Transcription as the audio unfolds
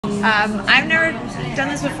I've never done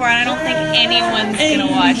this before, and I don't think anyone's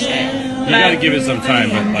gonna watch it. You gotta give it some time,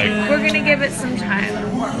 but like... We're gonna give it some time.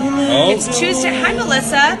 Oh. It's Tuesday. Hi,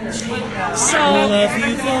 Melissa. So,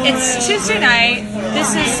 it's Tuesday night.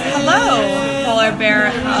 This is... Hello, Polar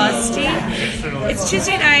Bear Husty. It's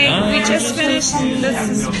Tuesday night. We just finished... This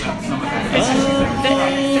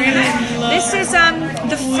is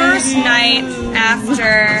the first night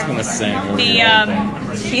after the...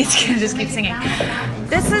 He's gonna just keep singing.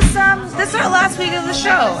 This is our last week of the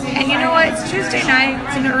show, and you know what? It's Tuesday night.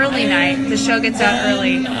 It's an early night. The show gets out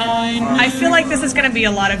early. I feel like this is going to be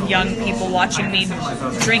a lot of young people watching me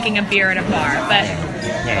drinking a beer at a bar, but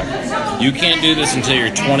yeah. You can't do this until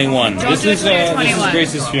you're 21. This is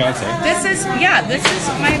Grace's fiance. This is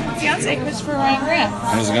my fiance, Christopher Ryan Grant.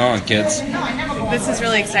 How's it going, kids? This is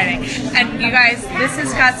really exciting, and you guys, this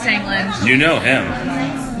is Scott Stanglin. You know him.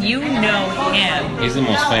 You know him. He's the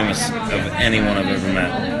most famous of anyone I've ever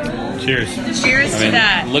met. Cheers. Cheers to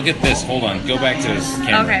that. Look at this. Hold on. Go back to this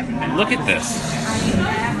camera. Okay. Look at this.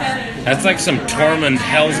 That's like some Tormund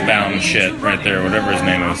Hellsbound shit right there, whatever his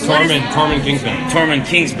name is. Tormund Kingsbane. Tormund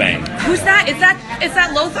Kingsbane. Who's that? Is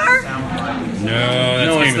that Lothar?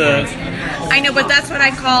 No, it's the... I know, but that's what I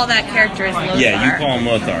call that character, is Lothar. Yeah, you call him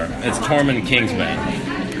Lothar. It's Tormund Kingsbane.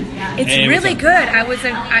 It's really good.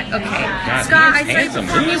 Okay. God, Scott, I said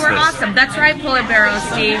before you were awesome. That's right, Polar Bear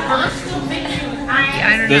Steve.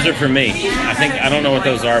 I don't know. Those are for me. I don't know what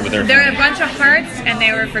those are, but they're a bunch of hearts, and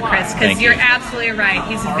they were for Chris, because you're absolutely right.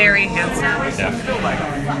 He's very handsome. Yeah.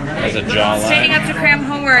 Has a jawline. Staying up to cram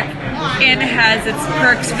homework has its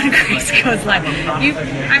perks when Grace goes live.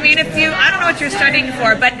 I don't know what you're studying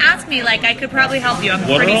for, but ask me. Like, I could probably help you. I'm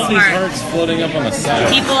pretty smart. What are all these hearts floating up on the side?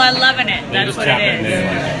 People are loving it. That's what it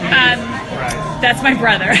is. That's my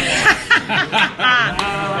brother.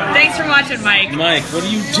 Thanks for watching, Mike. Mike, what are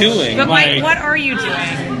you doing? But Mike, what are you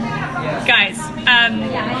doing? Guys,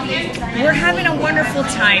 we're having a wonderful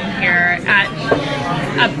time here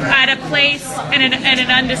at a place in an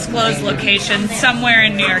undisclosed location somewhere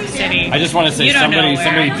in New York City. I just want to say somebody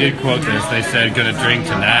did quote this. They said, "Gonna drink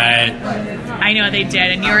tonight." I know they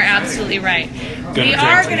did, and you're absolutely right. We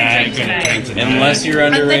are going to drink tonight. Unless you're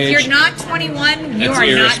underage. Unless you're not 21, you are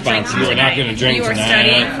not drinking tonight. You're not going to drink tonight. You are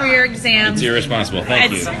studying for your exams. It's irresponsible.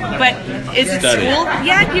 Thank you. But is it school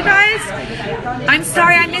yet, you guys? I'm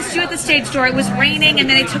sorry I missed you at the stage door. It was raining, and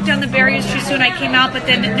then they took down the barriers too soon. I came out, but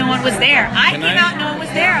then no one was there. I came out, no one was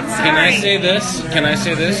there. I'm sorry. Can I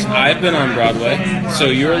say this? I've been on Broadway, so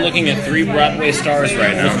you're looking at 3 Broadway stars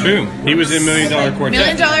right now. That's true. He was in $1 Million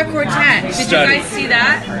Quartet. $1 Million Quartet. Did you guys see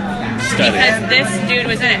that? Because this dude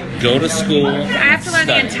was in it. Go to school. I have to learn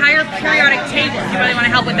the entire periodic table if you really want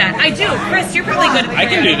to help with that. I do. Chris, you're probably good at the I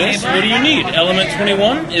can do this. table. What do you need? Element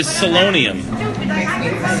 21 is selenium.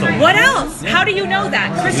 What else? How do you know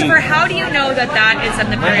that? Christopher, how do you know that is in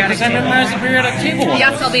the periodic Because I table? memorized the periodic table.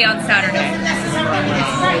 Yes, I'll be on Saturday.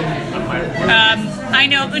 I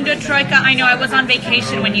know, Unda Troika, I know I was on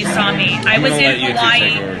vacation when you saw me. I was in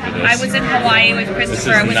Hawaii. I was in Hawaii with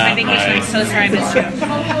Christopher. I was on vacation. I'm so sorry I missed you.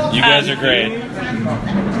 You guys are great.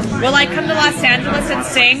 Will I come to Los Angeles and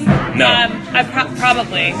sing? No.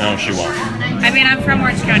 Probably. No, she won't. I mean, I'm from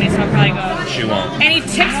Orange County, so I'll probably go. She won't. Any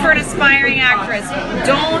tips for an aspiring actress?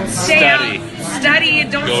 Don't stay out. Study.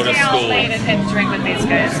 Don't stay out late and drink with these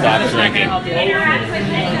guys. Stop drinking.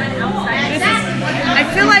 I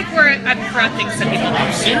feel like I'm corrupting some people.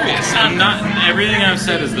 I'm serious. I'm not. Everything I've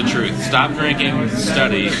said is the truth. Stop drinking,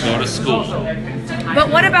 study, go to school. But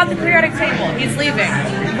what about the periodic table? He's leaving.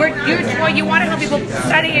 You want to help people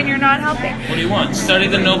study and you're not helping. What do you want? Study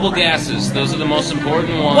the noble gases. Those are the most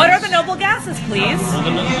important ones. What are the noble gases, please?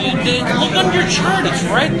 Look on your chart. It's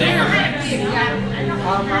right there.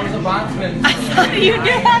 I thought you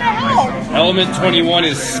knew how to help. Element 21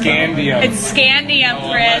 is scandium. It's scandium,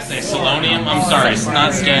 Chris. Say selenium? I'm sorry, it's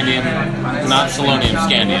not scandium. Not selenium,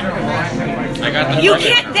 scandium. I got the... You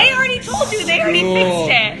can't... They already told you. They already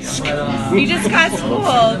fixed it. You just got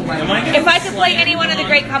schooled. If I could play any one of the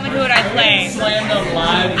great comic, who would I play?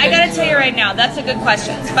 I gotta tell you right now, that's a good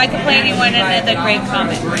question. If I could play anyone in the great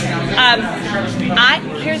comic.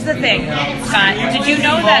 Here's the thing, Scott. Did you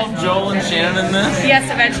know that... Joel and Shannon in this? Yes,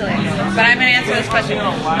 eventually. But I'm going to answer this question.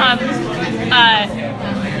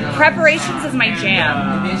 Preparations is my jam.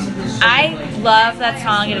 I love that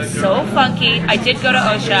song. It is so funky. I did go to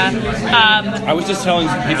OSHA. I was just telling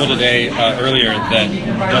people today earlier that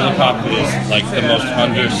Dolokop is like the most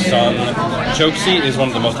undersung. Chokesy is one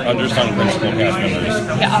of the most undersung principal cast members.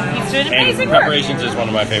 Yeah, he's doing amazing And work. Preparations is one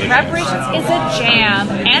of my favorite. Preparations is a jam,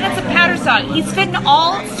 and it's a patter song. He's fitting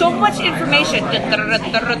so much information. I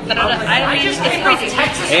mean, it's crazy.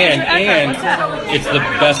 And it's the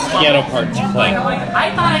best piano part to play.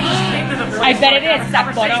 I bet it is.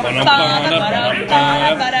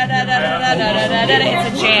 It's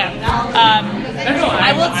a jam.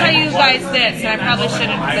 I will tell you guys this, and I probably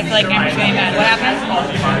shouldn't because I feel like I'm doing that. What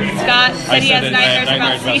happened? Scott said he has nightmares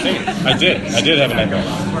about singing. I did have a nightmare.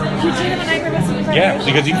 You did have a nightmare about singing? Yeah,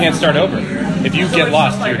 because you can't start over. If you get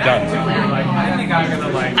lost, you're done.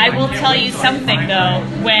 I will tell you something though.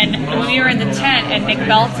 When we were in the tent and Nick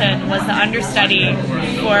Belton was the understudy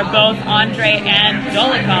for both Andre and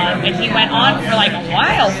Dolokhov, and he went on for like a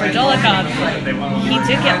while for Dolokhov, he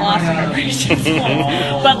did get lost in preparations.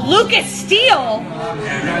 But Lucas Steele,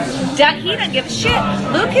 he didn't give a shit.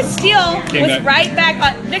 Lucas Steele was right back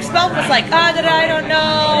on. Nick Belton was like, I don't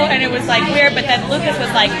know, and it was like weird. But then Lucas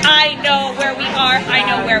was like, I know where we are. I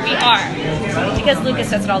know where we are, because Lucas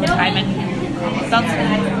says it all the time, and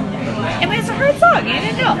I mean, it's a hard song. You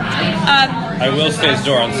didn't know. I will stage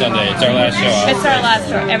door on Sunday. It's our last show. It's our last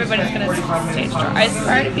show. Everybody's going to stage door. I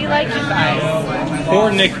aspire to be like you guys.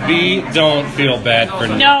 Poor Nick B. Don't feel bad for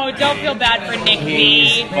Nick. No, don't feel bad for Nick B.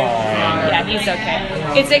 He's fine. Yeah, he's okay.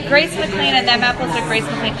 It's at Grace McLean, and them apples at Grace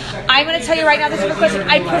McLean. I'm going to tell you right now, this is a question.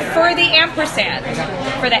 I prefer the ampersand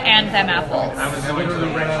for the and them apples.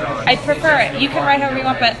 I prefer it. You can write however you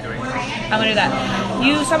want, but I'm going to do that.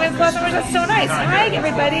 You saw me in class numbers. That's so nice. Hi,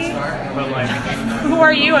 everybody. Who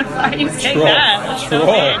are you and why are you saying Troll. that? That's so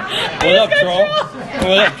Troll. mean. What up, Troll?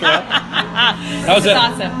 What up, Troll? How's it?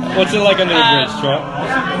 Awesome. What's it like under the bridge, Troll?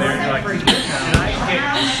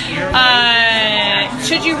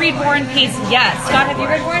 Should you read War and Peace? Yes. Scott, have you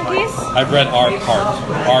read War and Peace? I've read our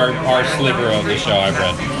part, our sliver of the show. I've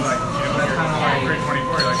read.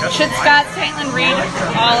 Should Scott Stanton read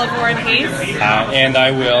all of War and Peace? And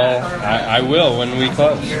I will. I will when we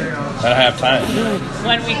close. I have time.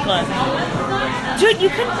 When we close. Dude, you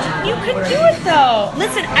could do it though.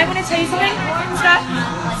 Listen, I want to tell you something, Scott.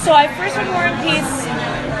 So I first read War and Peace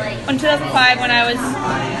in 2005 when I was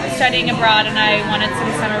studying abroad and I wanted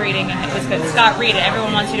some summer reading and it was good. Scott, read it.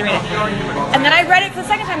 Everyone wants you to read it. And then I read it for the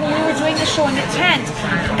second time when we were doing the show in the tent.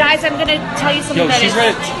 Guys, I'm going to tell you something She's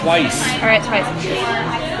read it twice. All right, twice.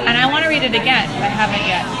 And I want to read it again, but I haven't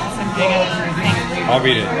yet. So I'm doing other things. I'll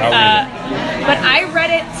read it. But I read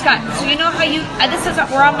it, Scott. So you know how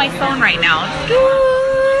we're on my phone right now.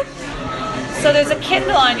 So there's a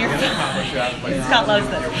Kindle on your phone. Scott loves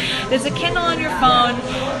this. There's a Kindle on your phone,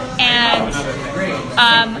 and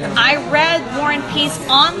I read War and Peace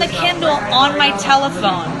on the Kindle on my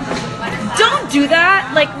telephone. Don't do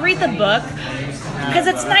that. Like, read the book, because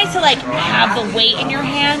it's nice to like have the weight in your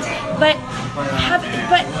hand, but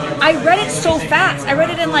I read it so fast. I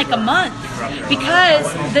read it in like a month because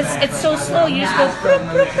it's so slow. You just go.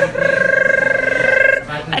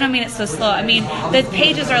 I don't mean it's so slow. I mean the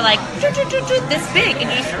pages are like this big,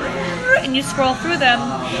 and you scroll through them,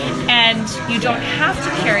 and you don't have to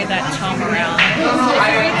carry that tome around. If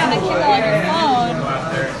you're reading on the Kindle on your phone,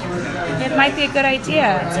 it might be a good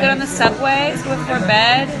idea. It's good on the subway. It's good before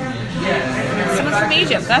bed. Someone's from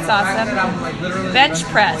Egypt. That's awesome. Bench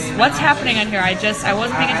press. What's happening on here? I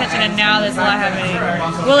wasn't paying attention, and now there's a lot happening.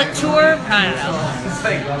 Will it tour? I don't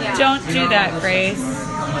know. Don't do that, Grace.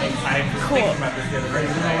 Cool.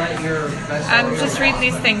 I'm just reading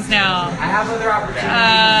these things now.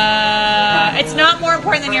 It's not more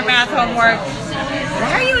important than your math homework.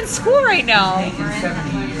 Why are you in school right now?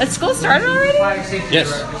 Has school started already? Yes.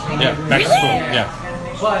 Yeah. Back to school. Yeah.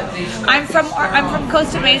 I'm from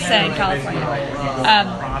Costa Mesa in California.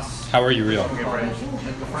 How are you real?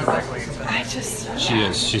 She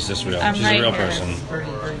is. She's just real. She's a real person.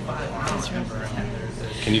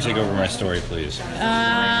 Can you take over my story, please?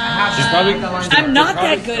 I'm not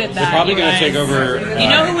that good at that. They're probably going to take over. You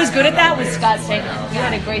know who was good at that? Was Scott Stanton. You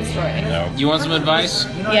had a great story. No. You want some advice?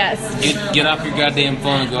 Yes. Get off your goddamn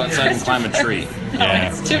phone and go outside and climb a tree. No,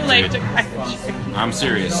 it's too late to climb a tree. I'm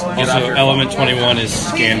serious. Get Also, off your element 21 is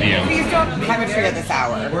scandium. Please don't climb a tree at this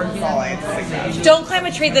hour. That's all I suggest. Don't climb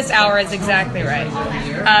a tree this hour is exactly right.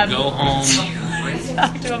 Go home.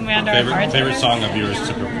 Talk to Amanda. Favorite song of yours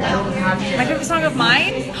to perform? My favorite song of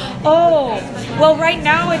mine? Oh, well, right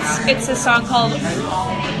now it's a song called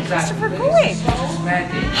Christopher Cooley.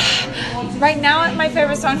 Right now, my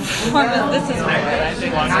favorite song to perform is This Is Weird. I'm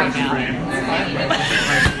doing one right now.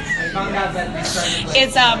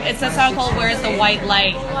 It's a song called "Where's the White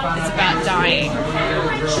Light." It's about dying.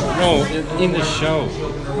 No, in the show.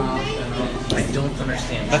 I don't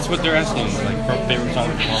understand. That's what they're asking. Like, favorite song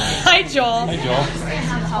of the song. Hi, Joel. Hey, Joel.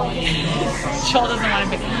 Joel doesn't want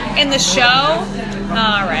to be in the show.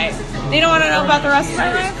 All right. You don't want to know about the rest of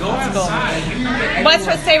my life? Let's go. What's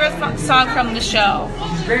your favorite song from the show?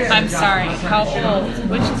 I'm sorry. How old?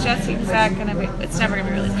 Which is Jesse Zach gonna be? It's never gonna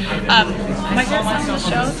be released. My favorite song from the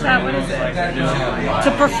show is that. What is it?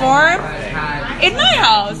 To perform in my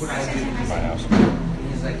house.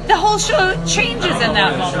 The whole show changes in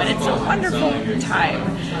that moment. It's a wonderful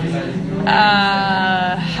time.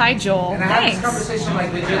 Hi, Joel. Thanks. Hi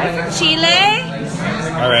from Chile.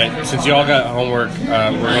 All right, since you all got homework,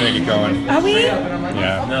 we're gonna get going. Are we?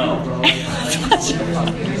 Yeah.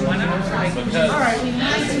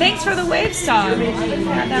 Thanks for the wave song.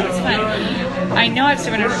 Yeah, that was fun. I know I've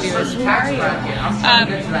seen interviews. Who are you?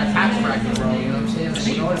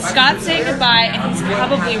 Scott's saying goodbye, and he's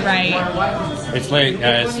probably right. It's late,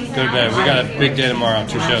 guys. Go to bed. We got a big day tomorrow.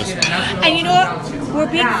 2 shows. And you know what? We're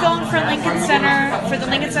being filmed for Lincoln Center, for the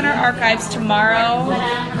Lincoln Center Archives tomorrow.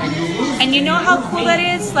 And you know how cool that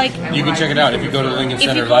is? Like, You can check it out. If you go to the Lincoln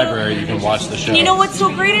Center Library, you can watch the show. you know what's so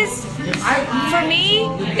great is, for me,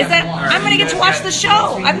 is that I'm going to get to watch the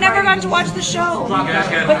show. I've never gotten to watch the show.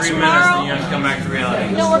 But tomorrow, come back to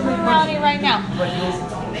reality. no, we're from reality right now.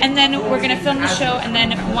 And then we're going to film the show, and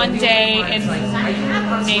then one day in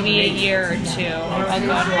maybe a year or 2, I'll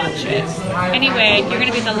go and watch it. Anyway, you're going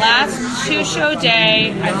to be the last 2-show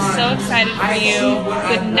day. I'm so excited for you.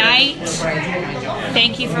 Good night.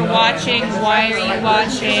 Thank you for watching. Why are you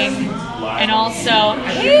watching? And also,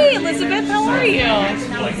 hey, Elizabeth, how are you?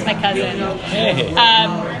 It's my cousin. Hey.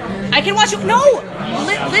 I can watch it. No,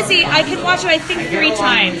 Lizzie, I can watch it. I think 3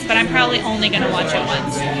 times, but I'm probably only going to watch it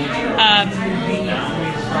once.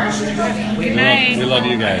 Good night. We love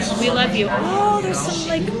you guys. We love you. Oh, there's some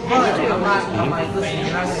like voodoo.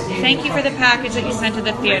 Thank you for the package that you sent to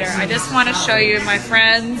the theater. I just want to show you, my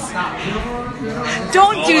friends.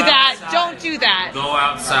 Don't do that. Don't do that. Go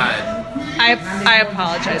outside. I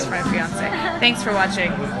apologize for my fiance. Thanks for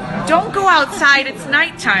watching. Don't go outside. It's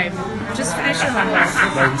nighttime. Just finish your homework.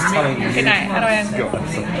 Good night. How do I end?